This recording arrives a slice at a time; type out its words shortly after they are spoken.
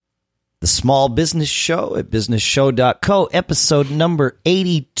The Small Business Show at businessshow.co, episode number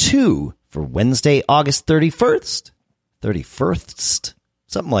 82 for Wednesday, August 31st. 31st?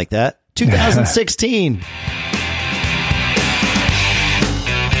 Something like that. 2016.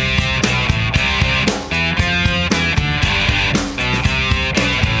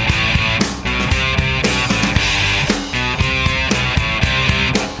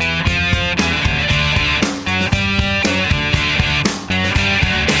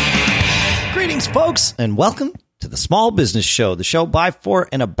 Folks, and welcome to the Small Business Show, the show by, for,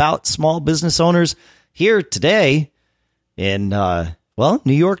 and about small business owners here today in, New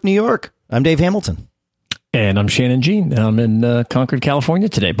York, New York. I'm Dave Hamilton. And I'm Shannon Jean. I'm in Concord, California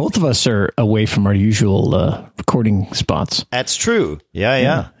today. Both of us are away from our usual recording spots. That's true.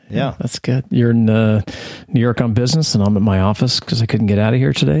 Yeah. That's good. You're in New York on business, and I'm at my office because I couldn't get out of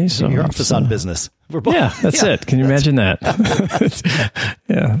here today. So your office on business. We're both, that's it. Can you imagine that?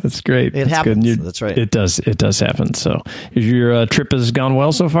 That's great. It happens. That's right. It does happen. So your trip has gone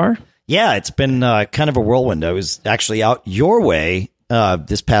well so far? Yeah, it's been kind of a whirlwind. I was actually out your way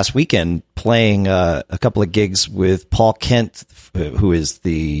this past weekend playing a couple of gigs with Paul Kent, who is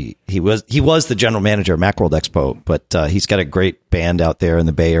he was the general manager of Macworld Expo, but he's got a great band out there in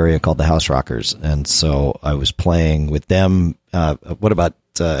the Bay Area called the House Rockers. And so I was playing with them.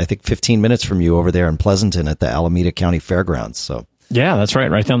 I think 15 minutes from you over there in Pleasanton at the Alameda County Fairgrounds. So yeah, that's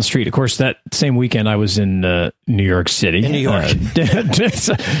right down the street. Of course, that same weekend I was in New York City. In New York.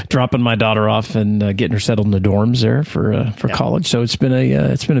 Dropping my daughter off and getting her settled in the dorms there for college. So it's been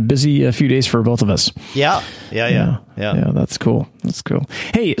a busy few days for both of us. Yeah. That's cool.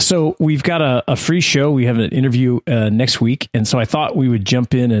 Hey, so we've got a free show. We have an interview next week, and so I thought we would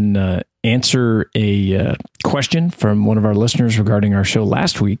jump in and answer a question from one of our listeners regarding our show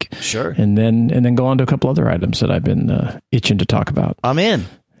last week. Sure. And then go on to a couple other items that I've been itching to talk about. I'm in.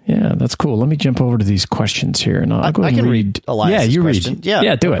 Yeah, that's cool. Let me jump over to these questions here, and I'll go ahead and read. Elias's question. Read.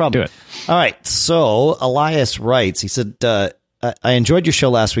 Yeah, do it. All right. So Elias writes, he said, I enjoyed your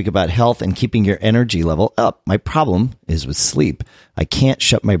show last week about health and keeping your energy level up. My problem is with sleep. I can't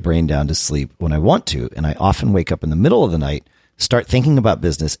shut my brain down to sleep when I want to, and I often wake up in the middle of the night, start thinking about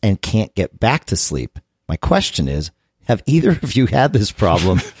business, and can't get back to sleep. My question is, have either of you had this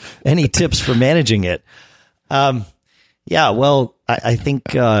problem? Any tips for managing it? I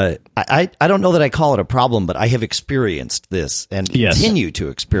think I don't know that I call it a problem, but I have experienced this and continue to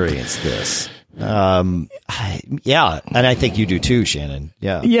experience this. And I think you do too, Shannon.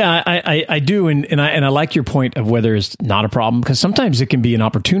 Yeah, I do, and I like your point of whether it's not a problem, because sometimes it can be an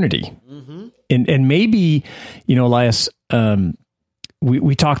opportunity, and maybe Elias,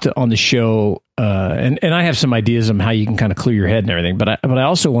 we talked on the show. And I have some ideas on how you can kind of clear your head and everything, but I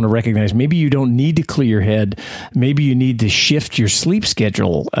also want to recognize maybe you don't need to clear your head. Maybe you need to shift your sleep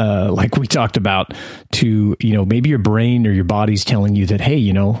schedule, like we talked about, to maybe your brain or your body's telling you that, hey,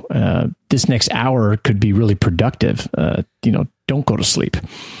 this next hour could be really productive. Don't go to sleep.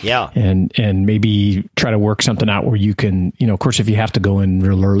 Yeah, and maybe try to work something out where you can, of course, if you have to go in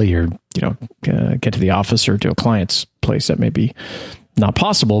real early or get to the office or to a client's place, that may be not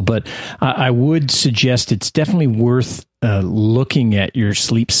possible, but I would suggest it's definitely worth looking at your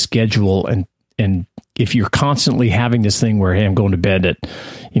sleep schedule, and if you're constantly having this thing where, hey, I'm going to bed at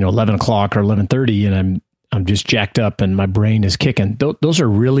 11 o'clock or 11:30 and I'm just jacked up and my brain is kicking, those are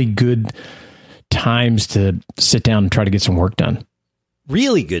really good times to sit down and try to get some work done.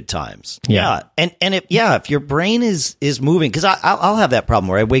 Really good times. Yeah. And if your brain is moving, because I'll have that problem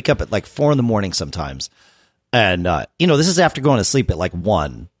where I wake up at like 4 a.m. sometimes. And, this is after going to sleep at like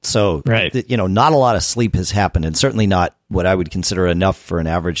 1. So, right. Not a lot of sleep has happened, and certainly not what I would consider enough for an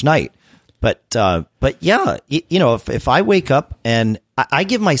average night. But yeah, if I wake up and I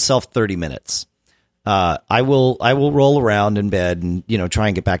give myself 30 minutes, I will roll around in bed and, try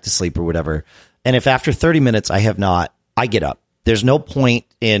and get back to sleep or whatever. And if after 30 minutes I have not, I get up. There's no point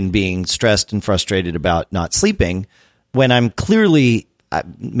in being stressed and frustrated about not sleeping when I'm clearly,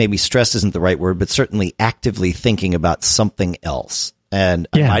 maybe stress isn't the right word, but certainly actively thinking about something else. And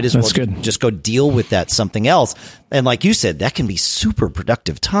I might as well just go deal with that something else. And like you said, that can be super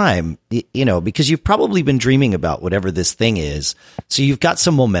productive time, because you've probably been dreaming about whatever this thing is. So you've got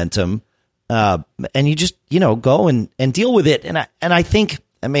some momentum, and you just, go and deal with it. And I think,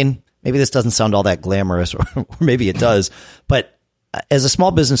 maybe this doesn't sound all that glamorous, or maybe it does, but as a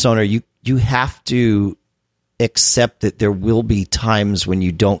small business owner, you have to accept that there will be times when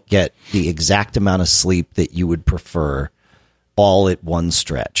you don't get the exact amount of sleep that you would prefer all at one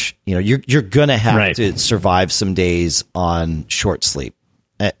stretch. You're going to have to survive some days on short sleep.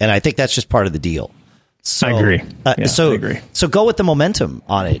 And I think that's just part of the deal. So, I agree. I agree. So go with the momentum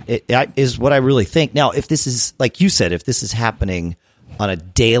on it. It is what I really think. Now, if this is, like you said, if this is happening on a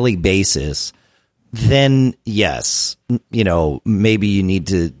daily basis, then yes, maybe you need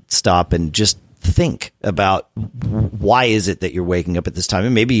to stop and just think about why is it that you're waking up at this time,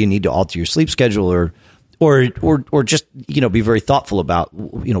 and maybe you need to alter your sleep schedule or just be very thoughtful about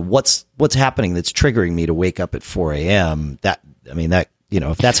what's happening that's triggering me to wake up at 4 a.m.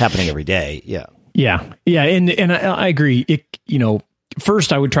 If that's happening every day, yeah, and I agree.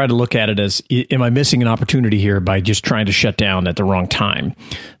 First I would try to look at it as, am I missing an opportunity here by just trying to shut down at the wrong time?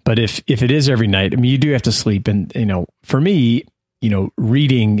 But if it is every night, I mean, you do have to sleep, and for me,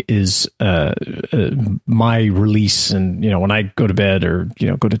 reading is my release, and when I go to bed or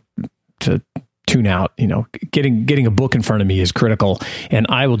go to tune out, getting a book in front of me is critical, and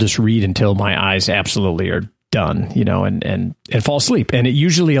I will just read until my eyes absolutely are done, and fall asleep. And it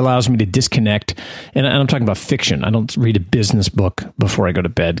usually allows me to disconnect. And I'm talking about fiction. I don't read a business book before I go to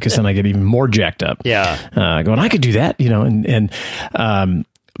bed, because then I get even more jacked up. Yeah. Going, I could do that,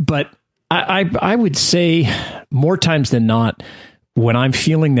 but I would say more times than not, when I'm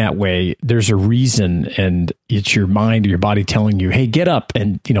feeling that way, there's a reason, and it's your mind or your body telling you, hey, get up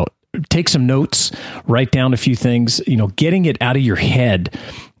and, take some notes, write down a few things. Getting it out of your head,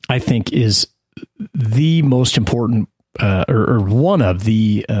 I think, is the most important or one of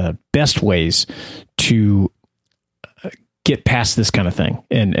the best ways to get past this kind of thing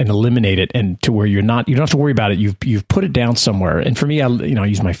and eliminate it, and to where you don't have to worry about it. You've put it down somewhere. And for me, I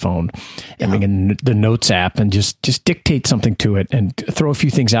use my phone and in the notes app, and just dictate something to it and throw a few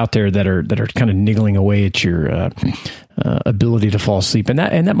things out there that are kind of niggling away at your ability to fall asleep. And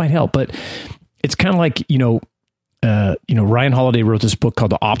that might help. But it's kind of like, Ryan Holiday wrote this book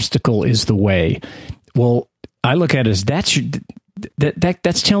called The Obstacle is the Way. Well, I look at it as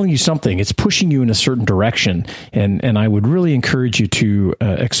that's telling you something. It's pushing you in a certain direction. And I would really encourage you to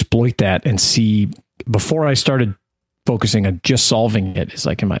exploit that and see, before I started focusing on just solving it, it's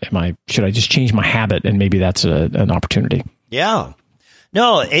like, should I just change my habit? And maybe that's an opportunity. Yeah.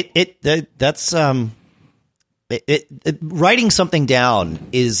 No, that's writing something down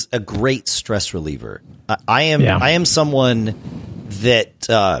is a great stress reliever. I am someone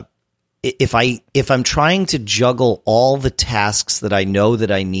that if I'm trying to juggle all the tasks that I know that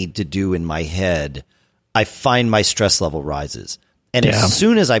I need to do in my head, I find my stress level rises. And as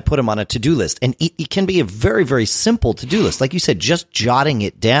soon as I put them on a to-do list, and it can be a very, very simple to-do list, like you said, just jotting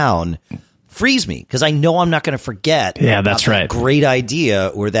it down frees me, because I know I'm not going to forget. Yeah, that's right. That great idea,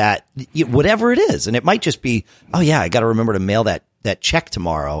 or that whatever it is. And it might just be, oh yeah, I got to remember to mail that check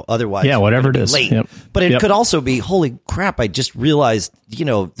tomorrow. Otherwise, whatever it is. Late. Yep. But it could also be, holy crap, I just realized,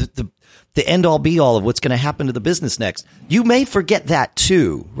 the end all be all of what's going to happen to the business next. You may forget that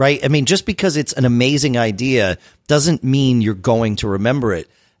too, right? I mean, just because it's an amazing idea doesn't mean you're going to remember it.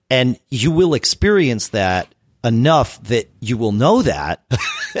 And you will experience that enough that you will know that.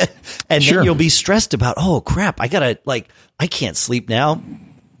 And then you'll be stressed about, oh crap, I can't sleep now.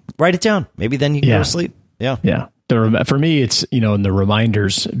 Write it down. Maybe then you can go to sleep. Yeah. Yeah. For me, it's, in the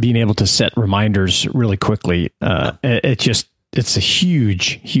reminders, being able to set reminders really quickly. It's a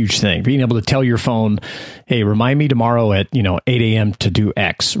huge, huge thing. Being able to tell your phone, hey, remind me tomorrow at, 8 a.m. to do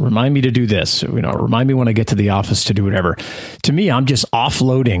X. Remind me to do this. Remind me when I get to the office to do whatever. To me, I'm just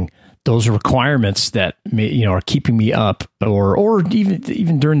offloading those requirements that are keeping me up, or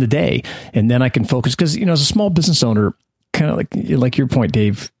even during the day. And then I can focus, because, as a small business owner, kind of like your point,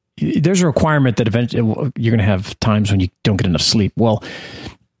 Dave, there's a requirement that eventually you're going to have times when you don't get enough sleep. Well,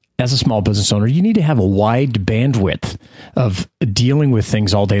 as a small business owner, you need to have a wide bandwidth of dealing with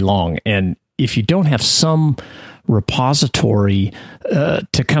things all day long. And if you don't have some repository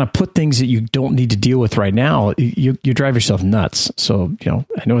to kind of put things that you don't need to deal with right now, you drive yourself nuts. So,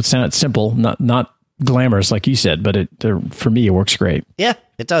 I know it sounds simple, not glamorous, like you said, but for me, it works great. Yeah,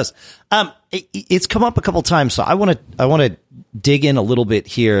 it does. It's come up a couple times, so I want to dig in a little bit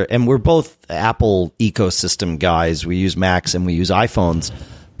here. And we're both Apple ecosystem guys. We use Macs and we use iPhones.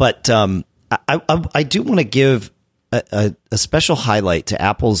 But I do want to give a special highlight to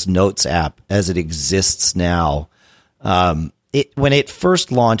Apple's Notes app as it exists now. When it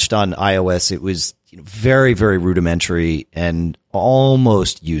first launched on iOS, it was very, very rudimentary and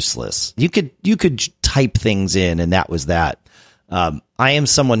almost useless. You could type things in, and that was that. I am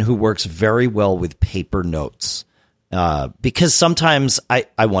someone who works very well with paper notes, because sometimes I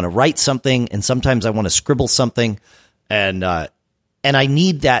want to write something, and sometimes I want to scribble something, and I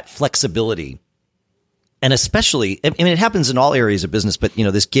need that flexibility. And especially, I mean, it happens in all areas of business, but,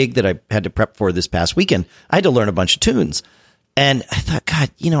 this gig that I had to prep for this past weekend, I had to learn a bunch of tunes. And I thought, God,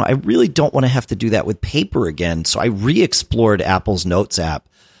 I really don't want to have to do that with paper again. So I re-explored Apple's Notes app.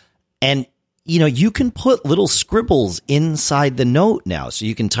 And, you can put little scribbles inside the note now. So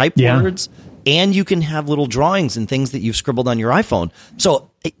you can type words and you can have little drawings and things that you've scribbled on your iPhone.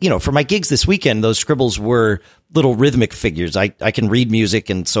 So, for my gigs this weekend, those scribbles were little rhythmic figures. I can read music.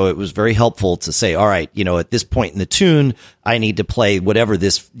 And so it was very helpful to say, all right, at this point in the tune, I need to play whatever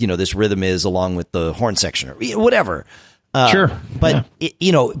this rhythm is along with the horn section or whatever. Sure. But,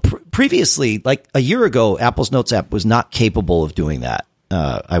 previously, like a year ago, Apple's Notes app was not capable of doing that.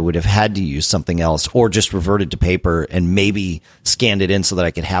 I would have had to use something else or just reverted to paper and maybe scanned it in so that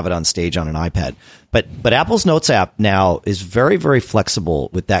I could have it on stage on an iPad. But Apple's Notes app now is very, very flexible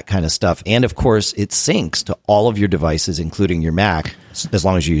with that kind of stuff. And of course, it syncs to all of your devices, including your Mac, as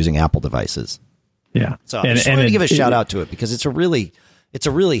long as you're using Apple devices. Yeah. So I just wanted to give a shout out to it because it's a really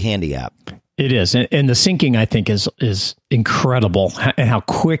handy app. It is. And the syncing, I think, is incredible, and how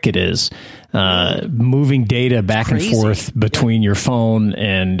quick it is, moving data back and forth between your phone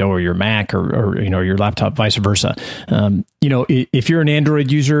or your Mac or your laptop, vice versa. If you're an Android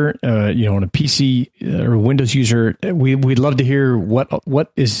user, on a PC or a Windows user, we'd love to hear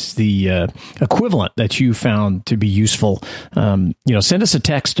what is the equivalent that you found to be useful. Send us a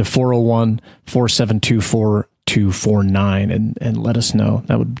text to 401-472-4249 and let us know.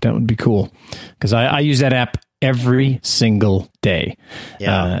 That would be cool, because I use that app every single day.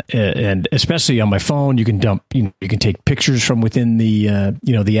 Yeah. And especially on my phone, you can you can take pictures from within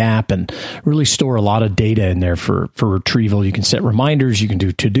the app and really store a lot of data in there for retrieval. You can set reminders, you can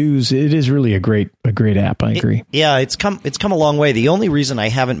do to-dos. It is really a great app. I agree. It's come a long way. The only reason I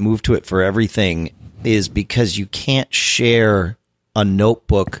haven't moved to it for everything is because you can't share a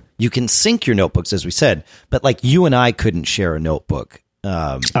notebook. You can sync your notebooks, as we said, but like you and I couldn't share a notebook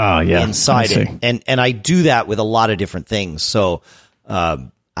inside it. And I do that with a lot of different things. So,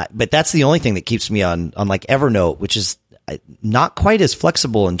 but that's the only thing that keeps me on like Evernote, which is not quite as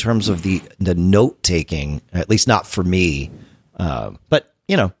flexible in terms of the note taking, at least not for me. But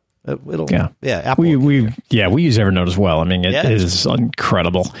Apple. We use Evernote as well. I mean, it is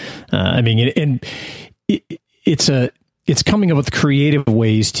incredible. It's coming up with creative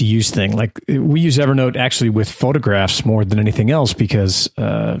ways to use things. Like we use Evernote actually with photographs more than anything else, because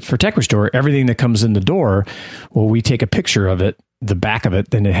for Tech Restore, everything that comes in the door, we take a picture of it, the back of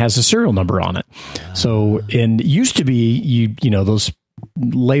it, then it has a serial number on it. So, and it used to be, those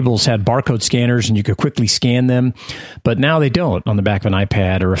labels had barcode scanners and you could quickly scan them, but now they don't on the back of an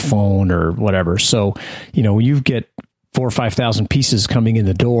iPad or a phone or whatever. So, when you get 4,000 or 5,000 pieces coming in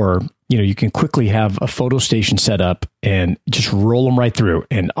the door, you can quickly have a photo station set up and just roll them right through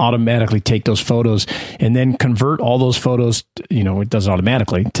and automatically take those photos and then convert all those photos, it does it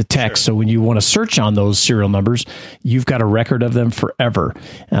automatically, to text. Sure. So when you want to search on those serial numbers, you've got a record of them forever.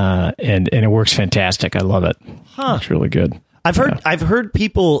 And it works fantastic. I love it. It's really good. I've heard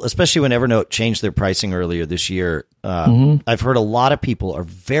people, especially when Evernote changed their pricing earlier this year, I've heard a lot of people are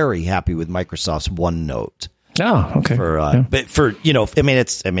very happy with Microsoft's OneNote. Oh, okay. But for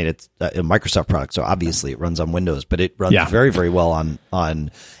it's a Microsoft product, so obviously it runs on Windows, but it runs very, very well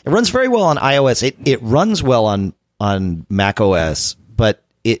on it runs very well on iOS. It runs well on Mac OS, but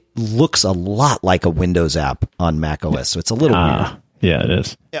it looks a lot like a Windows app on Mac OS, so it's a little weird. Yeah, it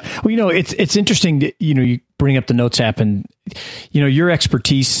is. Yeah. Well, it's interesting that, you bring up the Notes app, and, your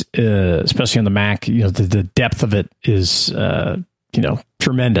expertise, especially on the Mac, the depth of it is,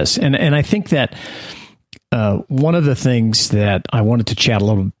 tremendous. And I think that, one of the things that I wanted to chat a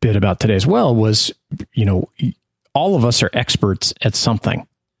little bit about today as well was, all of us are experts at something.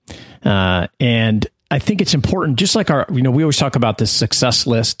 And I think it's important, just like we always talk about this success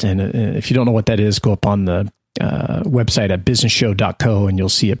list. And if you don't know what that is, go up on the website at businessshow.co and you'll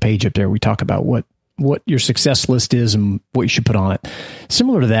see a page up there. We talk about what your success list is and what you should put on it.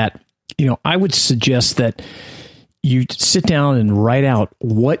 Similar to that, I would suggest that you sit down and write out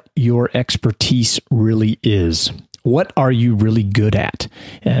what your expertise really is. What are you really good at?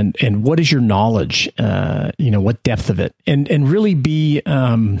 And what is your knowledge? What depth of it? And really be,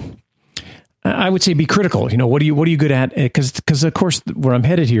 I would say, be critical. What are you good at? Because of course, where I'm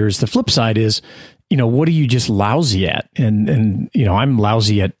headed here is the flip side is, what are you just lousy at? And I'm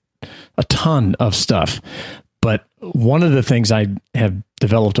lousy at a ton of stuff. But one of the things I have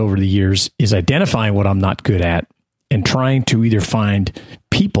developed over the years is identifying what I'm not good at and trying to either find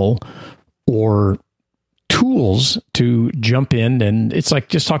people or tools to jump in. And it's like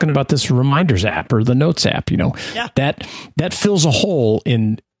just talking about this reminders app or the Notes app, that fills a hole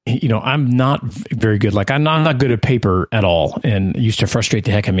in, I'm not very good. Like I'm not good at paper at all. And it used to frustrate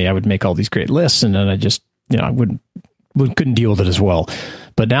the heck out of me. I would make all these great lists and then I just, I wouldn't couldn't deal with it as well.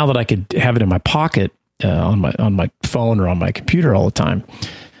 But now that I could have it in my pocket on my phone or on my computer all the time,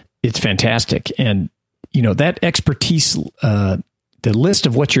 it's fantastic. And that expertise, the list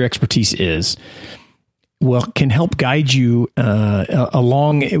of what your expertise is, can help guide you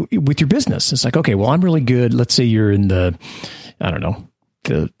along with your business. It's like, okay, well, I'm really good. Let's say you're in the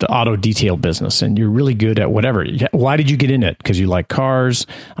auto detail business and you're really good at whatever. Why did you get in it? Because you like cars.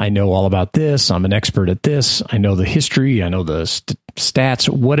 I know all about this. I'm an expert at this. I know the history. I know the stats,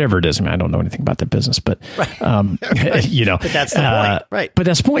 whatever it is. I mean, I don't know anything about that business, but, right. But that's the point. Right. But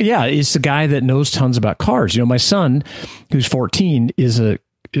that's the point. Yeah. It's the guy that knows tons about cars. My son, who's 14, is a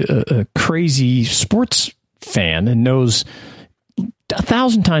crazy sports fan and knows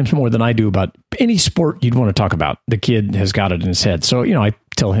 1,000 times more than I do about any sport you'd want to talk about. The kid has got it in his head. So, I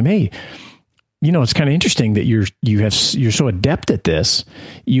tell him, hey, it's kind of interesting that you're so adept at this.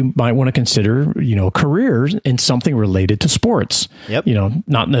 You might want to consider, a career in something related to sports. Yep.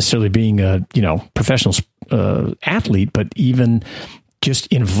 Not necessarily being a, professional athlete, but even just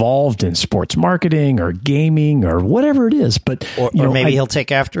involved in sports marketing or gaming or whatever it is. But or maybe he'll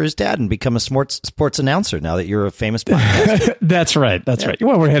take after his dad and become a sports announcer now that you're a famous podcaster. That's right. That's right.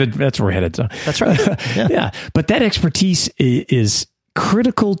 Well, that's where we're headed. So. That's right. Yeah. Yeah. But that expertise is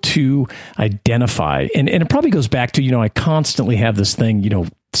critical to identify. And it probably goes back to, I constantly have this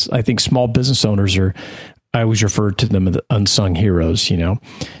thing, I think small business owners I always refer to them as the unsung heroes,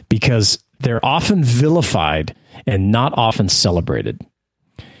 because they're often vilified and not often celebrated.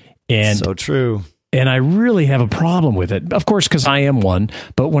 And so true. And I really have a problem with it, of course, because I am one.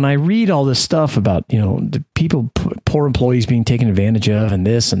 But when I read all this stuff about, the people, poor employees being taken advantage of and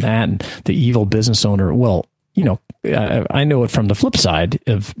this and that, and the evil business owner, well, I know it from the flip side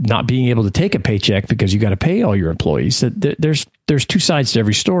of not being able to take a paycheck because you got to pay all your employees. That there's two sides to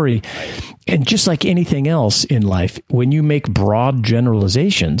every story. And just like anything else in life, when you make broad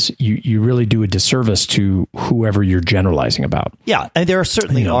generalizations, you really do a disservice to whoever you're generalizing about. Yeah. And there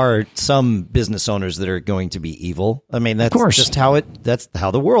certainly are some business owners that are going to be evil. I mean, that's just that's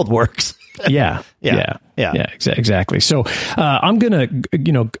how the world works. Yeah. Exactly. So I'm going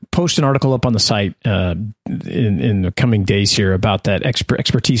to, post an article up on the site in the coming days here about that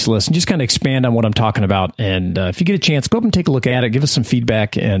expertise list and just kind of expand on what I'm talking about. And if you get a chance, go up and take a look at it, give us some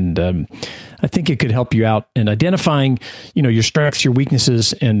feedback. And I think it could help you out in identifying, your strengths, your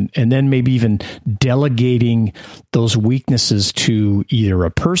weaknesses, and then maybe even delegating those weaknesses to either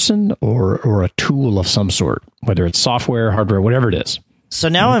a person or a tool of some sort, whether it's software, hardware, whatever it is. So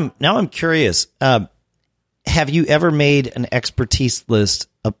now I'm curious. Have you ever made an expertise list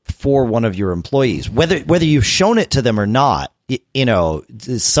for one of your employees, whether you've shown it to them or not?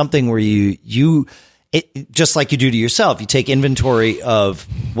 It's something where you just like you do to yourself, you take inventory of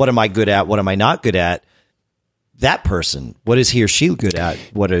what am I good at, what am I not good at. That person, what is he or she good at?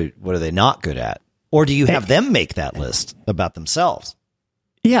 What are they not good at? Or do you have them make that list about themselves?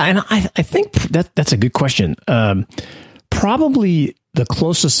 Yeah, and I think that's a good question. Probably the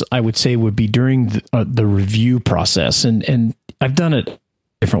closest I would say would be during the review process. And I've done it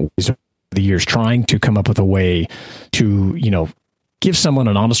different ways over the years, trying to come up with a way to, give someone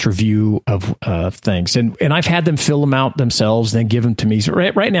an honest review of things. And I've had them fill them out themselves, then give them to me. So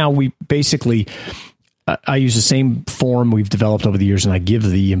right now, we basically, I use the same form we've developed over the years, and I give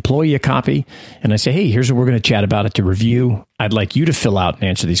the employee a copy, and I say, hey, here's what we're going to chat about it to review. I'd like you to fill out and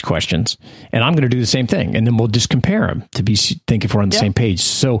answer these questions, and I'm going to do the same thing, and then we'll just compare them to think if we're on the same page.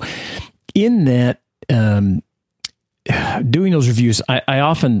 So in that, doing those reviews, I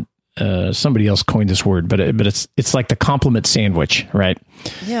often, somebody else coined this word, but it's like the compliment sandwich, right?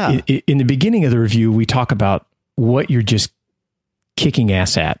 Yeah. In the beginning of the review, we talk about what you're just kicking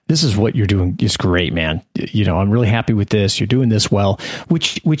ass at. This is what you're doing. It's great, man. I'm really happy with this. You're doing this well,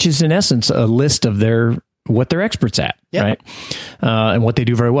 which is in essence a list of what they're experts at, right? And what they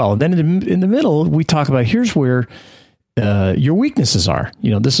do very well. And then in the middle, we talk about here's where your weaknesses are.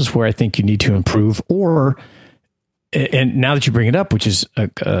 This is where I think you need to improve. And now that you bring it up, which is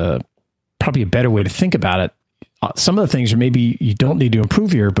probably a better way to think about it, some of the things are maybe you don't need to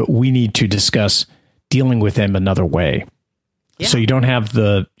improve here, but we need to discuss dealing with them another way. Yeah. So you don't have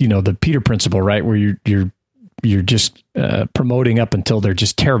the Peter principle, right? Where you're just promoting up until they're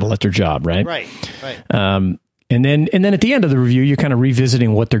just terrible at their job, right? Right. And then at the end of the review, you're kind of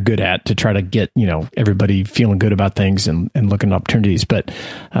revisiting what they're good at to try to get everybody feeling good about things and looking at opportunities. But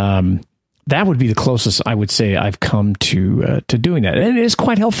that would be the closest I would say I've come to doing that, and it is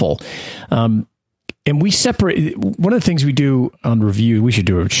quite helpful. And we separate. One of the things we do on review, we should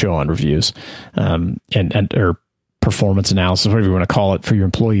do a show on reviews, or performance analysis, whatever you want to call it, for your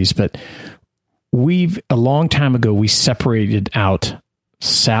employees. But a long time ago, we separated out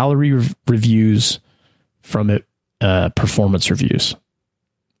salary reviews from performance reviews.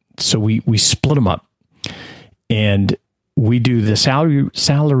 So we split them up, and we do the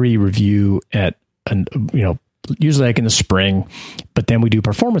salary review at usually like in the spring, but then we do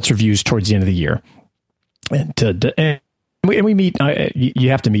performance reviews towards the end of the year. And we meet. You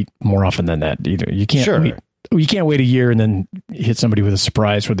have to meet more often than that. Either you can't. You can't wait a year and then hit somebody with a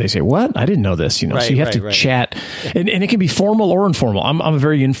surprise where they say, "What? I didn't know this." Right, so you have to chat, and it can be formal or informal. I'm a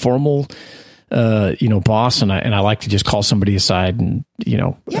very informal, boss, and I like to just call somebody aside and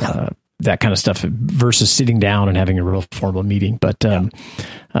that kind of stuff versus sitting down and having a real formal meeting. But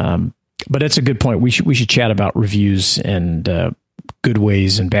it's a good point. We should chat about reviews and good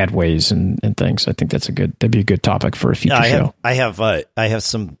ways and bad ways and things. I think that'd be a good topic for a future show. I have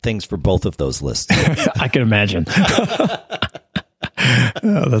some things for both of those lists. I can imagine.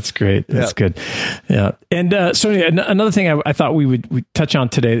 Oh, that's great. That's good. Yeah. And so another thing I thought we'd touch on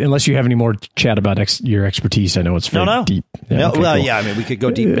today, unless you have any more chat about your expertise. I know it's very deep. Yeah, cool. I mean, we could go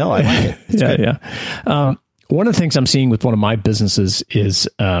deep. No, I like it. It's good. Yeah. One of the things I'm seeing with one of my businesses is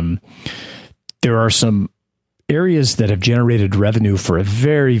there are some areas that have generated revenue for a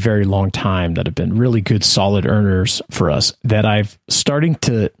very, very long time that have been really good, solid earners for us that I've starting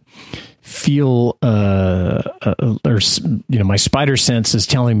to feel, my spider sense is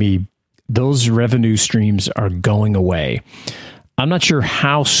telling me those revenue streams are going away. I'm not sure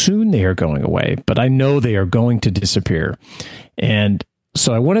how soon they are going away, but I know they are going to disappear. And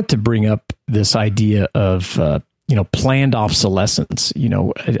so I wanted to bring up this idea of, planned obsolescence,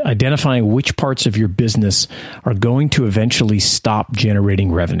 identifying which parts of your business are going to eventually stop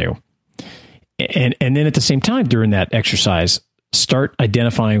generating revenue. And then at the same time, during that exercise, start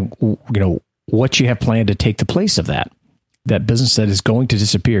identifying, what you have planned to take the place of that business that is going to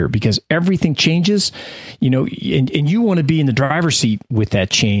disappear, because everything changes, and you want to be in the driver's seat with that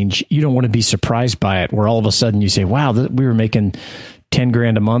change. You don't want to be surprised by it, where all of a sudden you say, wow, we were making 10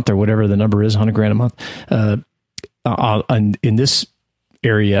 grand a month or whatever the number is, 100 grand a month, in this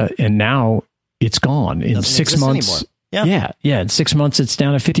area, and now it's gone in 6 months. Yeah. In 6 months, it's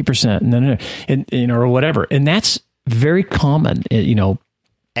down to 50%, and then, or whatever. And that's very common, I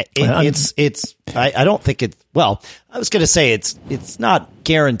don't think it's, well, I was going to say it's not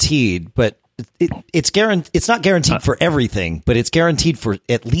guaranteed, but it's not guaranteed for everything, but it's guaranteed for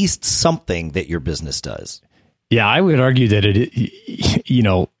at least something that your business does. Yeah. I would argue that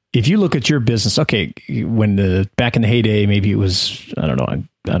if you look at your business, okay, when back in the heyday, maybe it was, I don't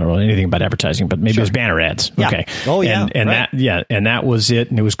know anything about advertising, but maybe it was banner ads. Yeah. Okay. Oh yeah. And right. and that was it.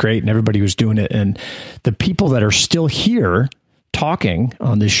 And it was great. And everybody was doing it. And the people that are still here talking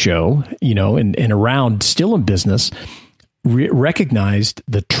on this show, and around still in business, recognized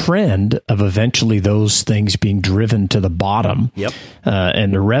the trend of eventually those things being driven to the bottom. Yep.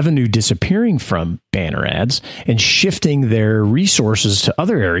 And the revenue disappearing from banner ads and shifting their resources to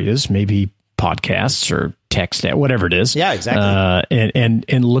other areas, maybe podcasts or text, whatever it is. Yeah, exactly.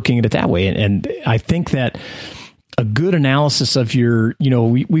 And looking at it that way. And I think that a good analysis of your,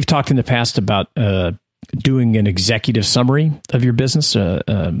 we've talked in the past about doing an executive summary of your business,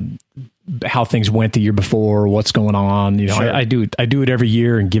 how things went the year before, what's going on. Sure. I do it every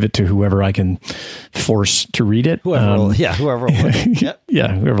year and give it to whoever I can force to read it. Whoever will look at it. Yep.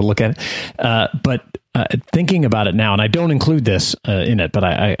 Yeah, whoever look at it. But thinking about it now, and I don't include this in it, but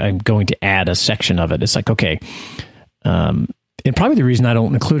I'm going to add a section of it. It's like, okay, and probably the reason I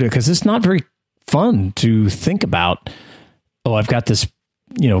don't include it, because it's not very fun to think about, I've got this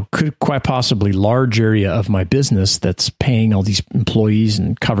could quite possibly large area of my business that's paying all these employees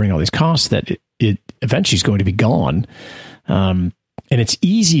and covering all these costs that it eventually is going to be gone. And it's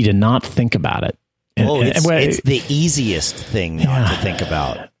easy to not think about it. It's the easiest thing not to think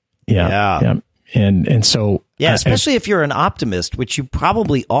about. Yeah. And so, especially if you're an optimist, which you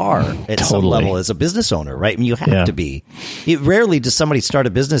probably are at some level as a business owner, right? I mean, you have to be. Rarely does somebody start a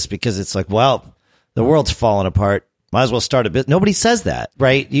business because it's like, well, the world's falling apart. Might as well start a business. Nobody says that,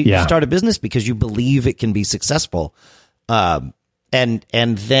 right? You start a business because you believe it can be successful. And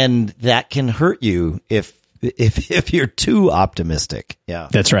then that can hurt you if you're too optimistic. Yeah.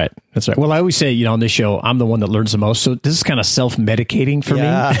 That's right. Well, I always say, on this show, I'm the one that learns the most. So this is kind of self-medicating for me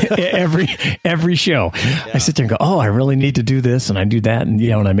every show. Yeah. I sit there and go, I really need to do this. And I do that. And,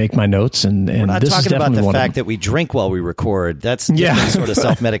 and I make my notes. And we're not this talking is about the fact that we drink while we record. That's different sort of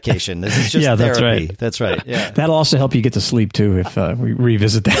self-medication. This is just therapy. That's right. Yeah. That'll also help you get to sleep too if we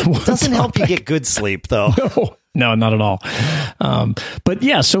revisit that one. It doesn't help you get good sleep though. No, not at all. But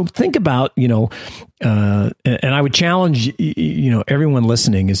yeah, so think about, and I would challenge, everyone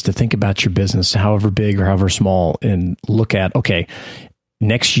listening is to think about your business, however big or however small, and look at, okay,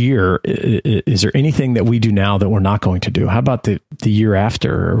 next year, is there anything that we do now that we're not going to do? How about the year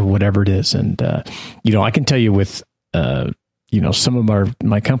after or whatever it is? And, I can tell you with, some of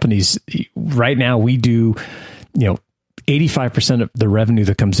my companies right now, we do, 85% of the revenue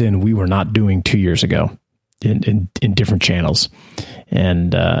that comes in, we were not doing 2 years ago in different channels.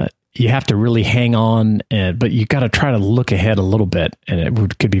 And, you have to really hang on, but you got to try to look ahead a little bit, and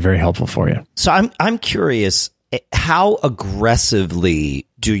it could be very helpful for you. So I'm curious, how aggressively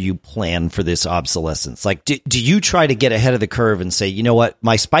do you plan for this obsolescence? Like, do you try to get ahead of the curve and say, you know what,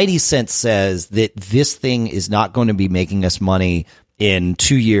 my spidey sense says that this thing is not going to be making us money in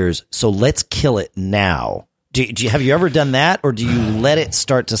 2 years, so let's kill it now? Have you ever done that, or do you let it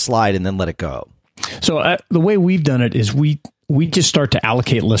start to slide and then let it go? So the way we've done it is we just start to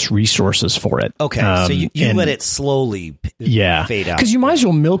allocate less resources for it. Okay, so you let it slowly fade out. Because you might as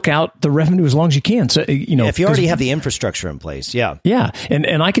well milk out the revenue as long as you can. So if you already have the infrastructure in place, yeah.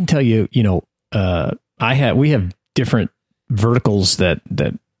 And I can tell you, we have different verticals that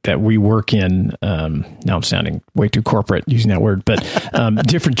we work in. Now I'm sounding way too corporate using that word, but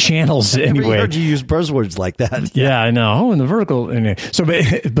different channels anyway. I heard you use buzzwords like that. Yeah, I know. Oh, in the vertical. Anyway. So,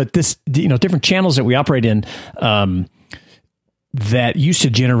 but this, different channels that we operate in. That used to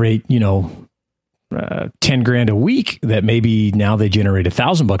generate, 10 grand a week, that maybe now they generate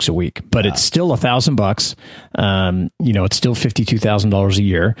 $1,000 a week, but it's still $1,000. It's still $52,000 a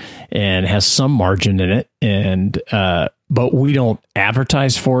year and has some margin in it. And, but we don't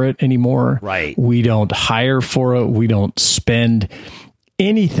advertise for it anymore. Right. We don't hire for it. We don't spend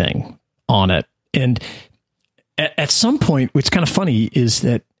anything on it. And at some point, what's kind of funny is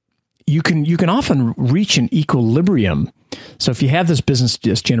that you can often reach an equilibrium. So if you have this business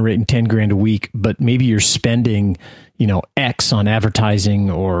just generating 10 grand a week, but maybe you're spending, X on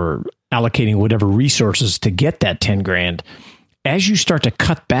advertising or allocating whatever resources to get that 10 grand, as you start to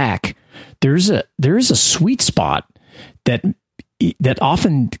cut back, there is a sweet spot that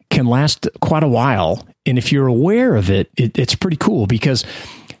often can last quite a while. And if you're aware of it, it's pretty cool, because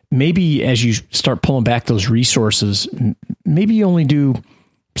maybe as you start pulling back those resources, maybe you only do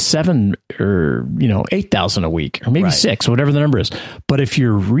 7 or 8,000 a week, or maybe 6, whatever the number is. But if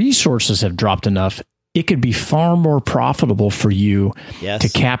your resources have dropped enough, it could be far more profitable for you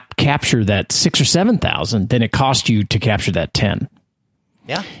to capture that 6 or 7,000 than it cost you to capture that 10.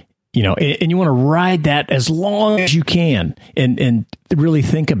 Yeah. And you want to ride that as long as you can, and really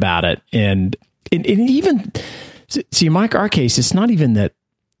think about it. And even see, in our case, it's not even that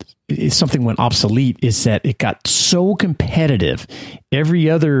something went obsolete, is that it got so competitive. Every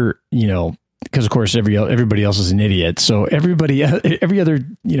other, because of course everybody else is an idiot. So every other,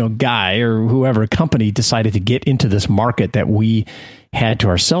 guy or whoever, company decided to get into this market that we had to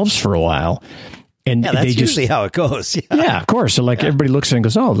ourselves for a while. And that's usually how it goes. Yeah, of course. So everybody looks at it and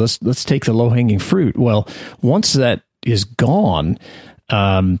goes, oh, let's take the low hanging fruit. Well, once that is gone,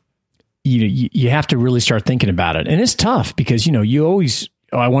 you have to really start thinking about it. And it's tough because, you always,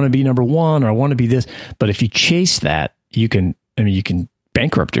 I want to be number one, or I want to be this. But if you chase that, you can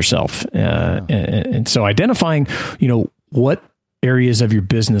bankrupt yourself. And so identifying, what areas of your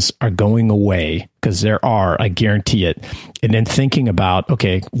business are going away, because there are, I guarantee it. And then thinking about,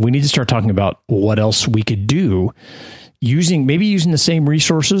 okay, we need to start talking about what else we could do using the same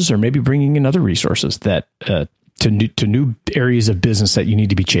resources, or maybe bringing in other resources that, to new areas of business that you need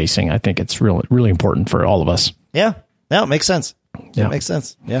to be chasing. I think it's really, really important for all of us. Yeah. No, it makes sense. Yeah. It makes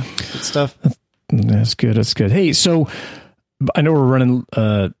sense. Yeah. Good stuff. That's good. That's good. Hey, so I know we're running,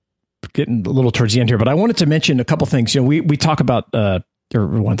 getting a little towards the end here, but I wanted to mention a couple things. We talk about, or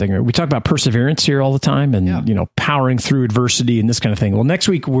one thing, we talk about perseverance here all the time, and, powering through adversity and this kind of thing. Well, next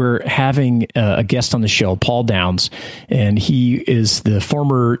week we're having a guest on the show, Paul Downs, and he is the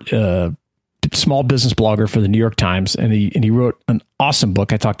former, small business blogger for the New York Times. And he wrote an awesome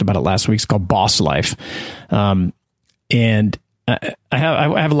book. I talked about it last week. It's called Boss Life. And I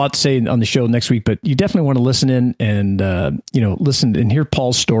have a lot to say on the show next week, but you definitely want to listen in and, listen and hear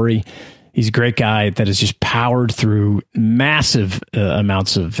Paul's story. He's a great guy that has just powered through massive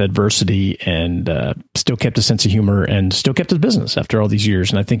amounts of adversity and still kept a sense of humor and still kept his business after all these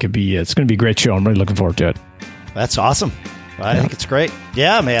years. And I think it's going to be a great show. I'm really looking forward to it. That's awesome. I think it's gret.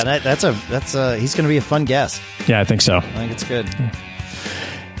 Yeah, man. He's going to be a fun guest. Yeah, I think so. I think it's good.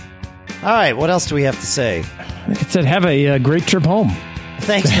 All right. What else do we have to say? Like I said, have a great trip home.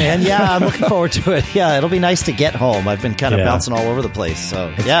 Thanks, man. Yeah, I'm looking forward to it. Yeah, it'll be nice to get home. I've been kind of bouncing all over the place.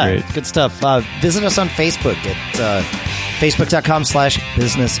 So, great. Good stuff. Visit us on Facebook at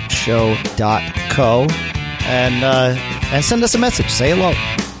facebook.com/businessshow.co and send us a message. Say hello.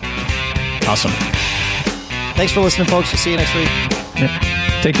 Awesome. Thanks for listening, folks. We'll see you next week.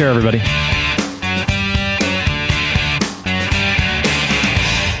 Yeah. Take care, everybody.